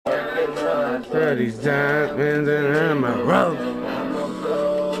Got these diamonds and I'm a rope.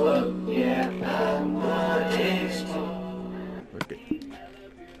 Okay.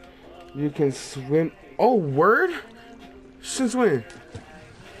 You can swim. Oh, word? Since when?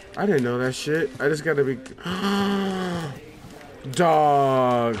 I didn't know that shit. I just gotta be.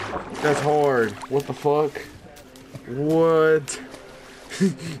 Dog. That's hard. What the fuck? What?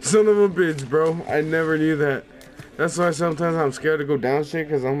 Son of a bitch, bro. I never knew that. That's why sometimes I'm scared to go down shit,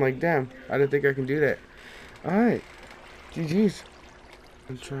 because I'm like, damn, I didn't think I can do that. Alright. GG's.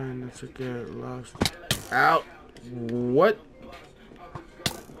 I'm trying not to get lost. Out. What?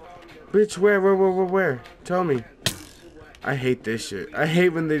 Bitch, where? Tell me. I hate this shit. I hate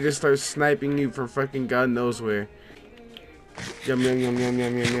when they just start sniping you from fucking God knows where. Yum, yum, yum, yum,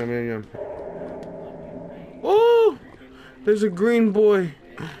 yum, yum, yum, yum, yum. Oh! There's a green boy.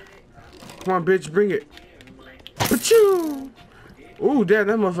 Come on, bitch, bring it. Achoo! Ooh, damn,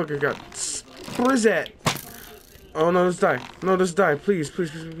 that motherfucker got sprizzat. Oh, no, let's die. No, let's die. Please, please,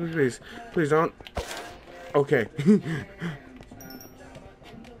 please, please, please. Please don't. Okay.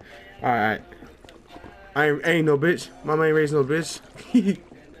 Alright. I ain't no bitch. Mama ain't raised no bitch.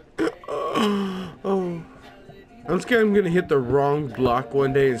 Oh. I'm scared I'm gonna hit the wrong block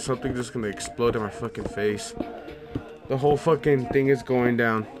one day and something just gonna explode in my fucking face. The whole fucking thing is going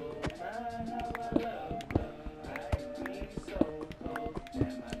down.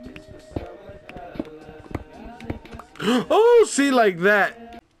 Oh, see, like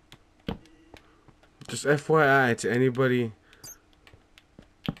that. Just FYI to anybody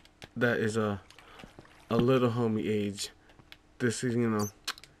that is a little homie age. This is, you know,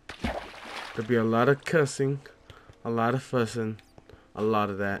 there'll be a lot of cussing, a lot of fussing, a lot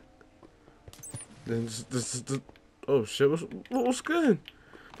of that. Then this is the oh shit, what's good?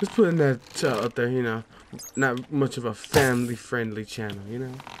 Just putting that out there, you know. Not much of a family friendly channel, you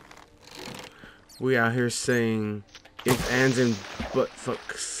know. We out here saying if ands and butt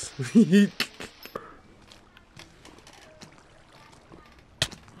fucks.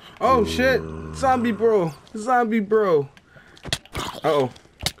 Oh shit! Zombie bro! Zombie bro! Uh-oh.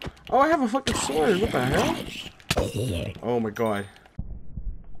 Oh, I have a fucking sword. What the hell? Oh my god.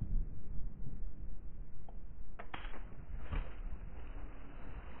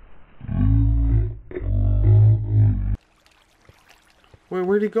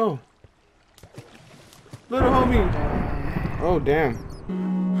 Where'd he go? Little homie! Oh, damn.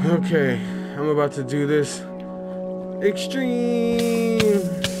 Okay, I'm about to do this. Extreme!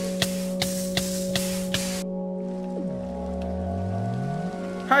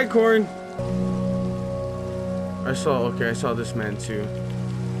 Hi, Corn. I saw this man too.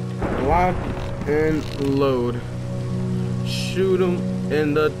 Lock and load. Shoot him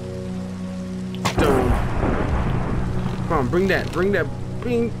in the dome. Come on, bring that. Bring that.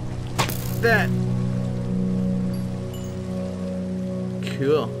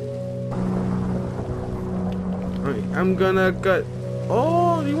 Cool. Alright, I'm gonna cut.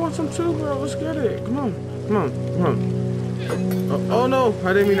 Oh, you want some too, bro? Let's get it. Come on. Oh no,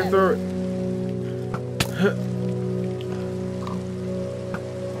 I didn't mean to throw it.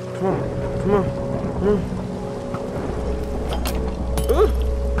 Come on.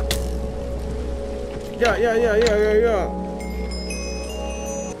 Yeah.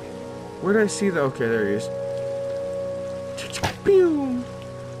 Where did I see that? Okay, there he is.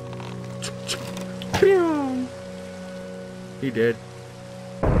 He did.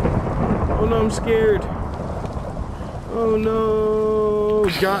 Oh no, I'm scared. Oh no!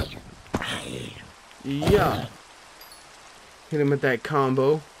 Got. Yeah. Hit him with that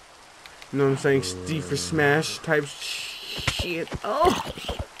combo. You know what I'm saying? Steve for smash type shit. Oh!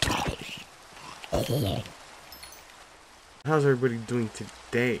 How's everybody doing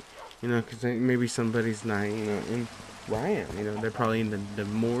today? You know, because maybe somebody's not, you know, in where I am. You know, they're probably in the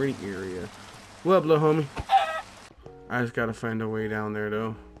morning area. What up, little homie? I just gotta find a way down there,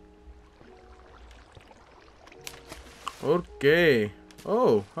 though. Okay.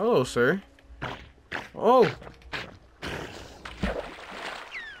 Oh, hello, sir. Oh.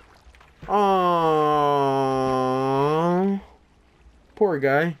 Aww. Poor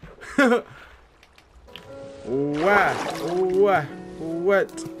guy. What?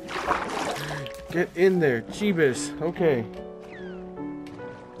 Get in there, Jeebus. Okay.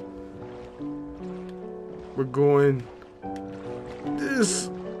 We're going this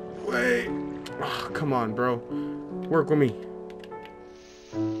way. Oh, come on, bro. Work with me.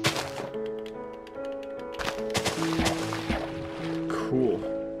 Cool.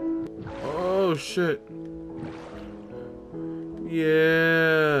 Oh, shit.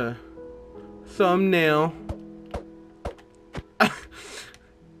 Yeah.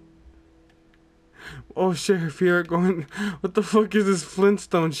 Oh shit, her feet are going. What the fuck is this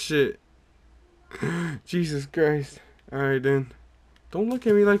Flintstone shit? Jesus Christ. Alright then. Don't look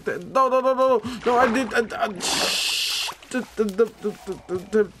at me like that. No, no, no, no, no. No, I did.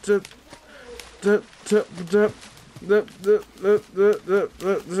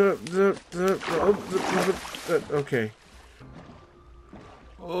 Okay.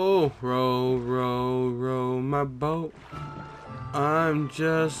 Oh, row, row, row my boat. I'm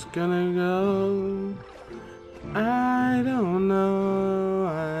just gonna go. I don't know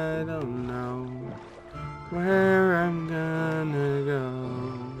where I'm gonna go.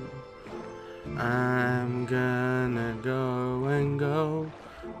 I'm gonna go and go.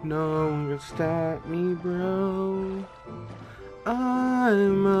 No one can stop me, bro.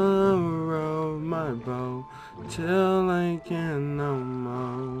 I'ma row my boat till I can no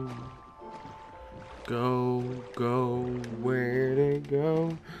more. Go, go, where to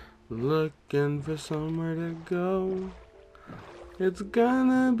go? Looking for somewhere to go. It's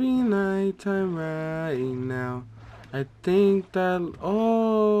gonna be nighttime right now. I think that,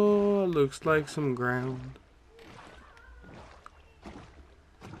 oh, looks like some ground.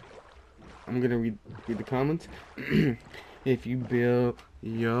 I'm gonna read the comments. If you build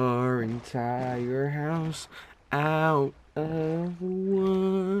your entire house out of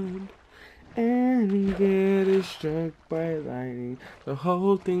wood and get it struck by lightning, the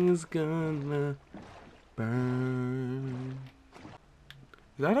whole thing is gonna burn.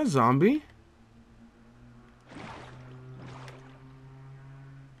 Is that a zombie?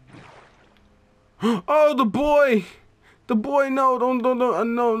 Oh, the boy! The boy, no, don't,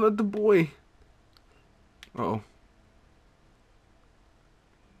 no, not the boy. Uh-oh.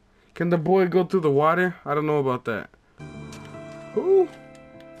 Can the boy go through the water? I don't know about that. Who?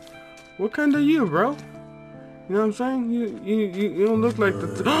 What kind are you, bro? You know what I'm saying? You don't look like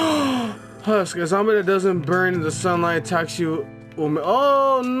the husk. A zombie that doesn't burn in the sunlight attacks you.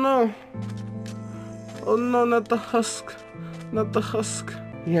 Oh no! Oh no, not the husk. Not the husk.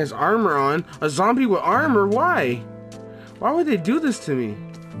 He has armor on. A zombie with armor? Why? Why would they do this to me?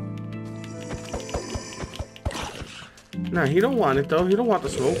 Nah, he don't want it though. He don't want the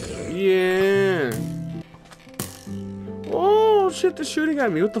smoke. Yeah. Oh shit, they're shooting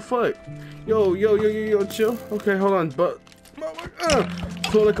at me. What the fuck? Yo, chill. Okay, hold on. But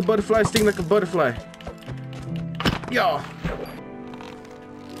flow like a butterfly, sting like a butterfly. Yo.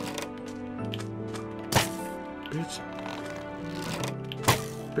 Bitch.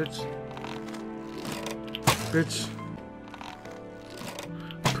 Bitch. Bitch.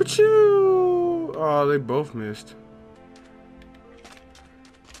 Pachoo! Oh, they both missed.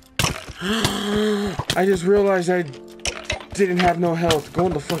 I just realized I didn't have no health. Go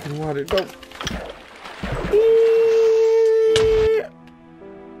in the fucking water. Go.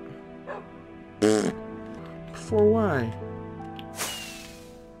 For why?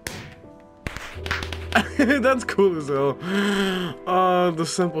 That's cool as hell. Oh, the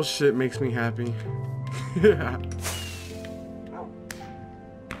simple shit makes me happy. Yeah.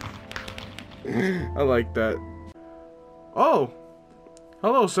 I like that. Oh!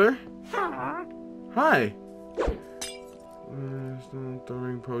 Hello, sir. Hi.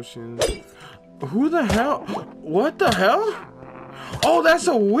 Throwing potions. Who the hell? What the hell? Oh, that's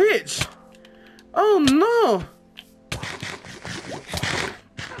a witch! Oh no!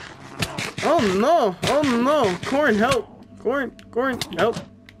 Oh no! Oh no! Corn, help! Corn, help!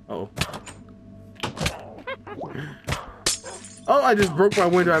 Oh. Oh, I just broke my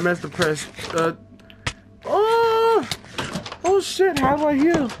window. I messed the press. Oh! Oh shit! How do I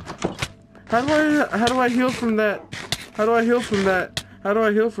heal? How do I heal from that? How do I heal from that? How do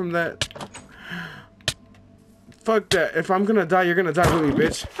I heal from that? Fuck that. If I'm gonna die, you're gonna die with me,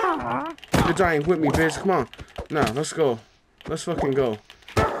 bitch. You're dying with me, bitch. Come on. Nah, let's go. Let's fucking go.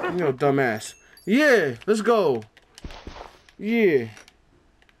 You know, dumbass. Yeah, let's go. Yeah.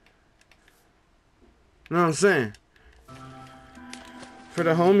 Know what I'm saying? For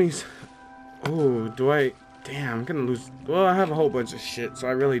the homies. Oh, do I? Damn, I'm gonna lose. Well, I have a whole bunch of shit, so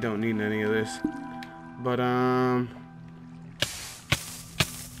I really don't need any of this. But,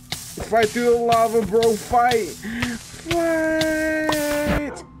 fight through the lava, bro. Fight.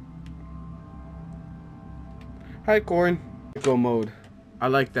 Fight. Hi, Corn. Sicko mode. I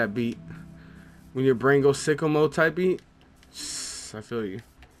like that beat. When your brain goes sicko mode type beat. I feel you.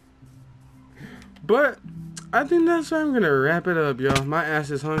 But I think that's why I'm gonna wrap it up, y'all. My ass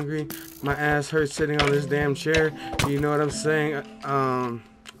is hungry. My ass hurts sitting on this damn chair. You know what I'm saying? And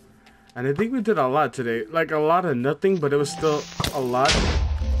I think we did a lot today. Like a lot of nothing, but it was still a lot.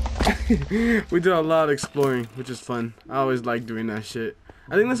 We did a lot of exploring, which is fun. I always like doing that shit.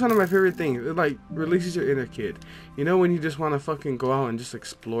 I think that's one of my favorite things. It like releases your inner kid. You know when you just want to fucking go out and just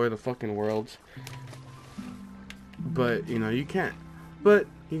explore the fucking world, but you know you can't. But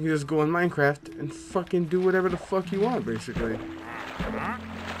you can just go on Minecraft and fucking do whatever the fuck you want, basically.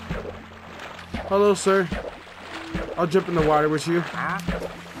 Hello, sir. I'll jump in the water with you.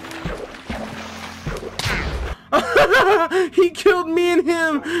 He killed me and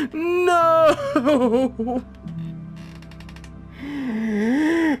him. No.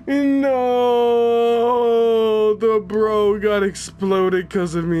 No. The bro got exploded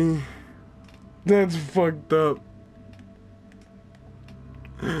because of me. That's fucked up.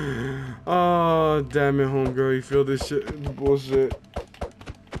 Oh, damn it, homegirl. You feel this shit? It's bullshit.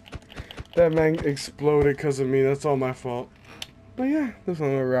 That man exploded because of me. That's all my fault. But yeah, this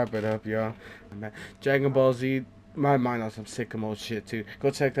one will wrap it up, y'all. Dragon Ball Z. My mind on some sick mode shit too.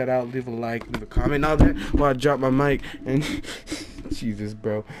 Go check that out. Leave a like, leave a comment, all that while I drop my mic. And Jesus,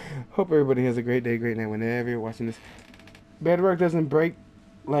 bro. Hope everybody has a great day, great night whenever you're watching this. Bedrock doesn't break.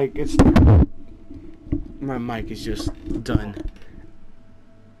 Like it's. My mic is just done.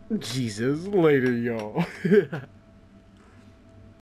 Jesus, later, y'all.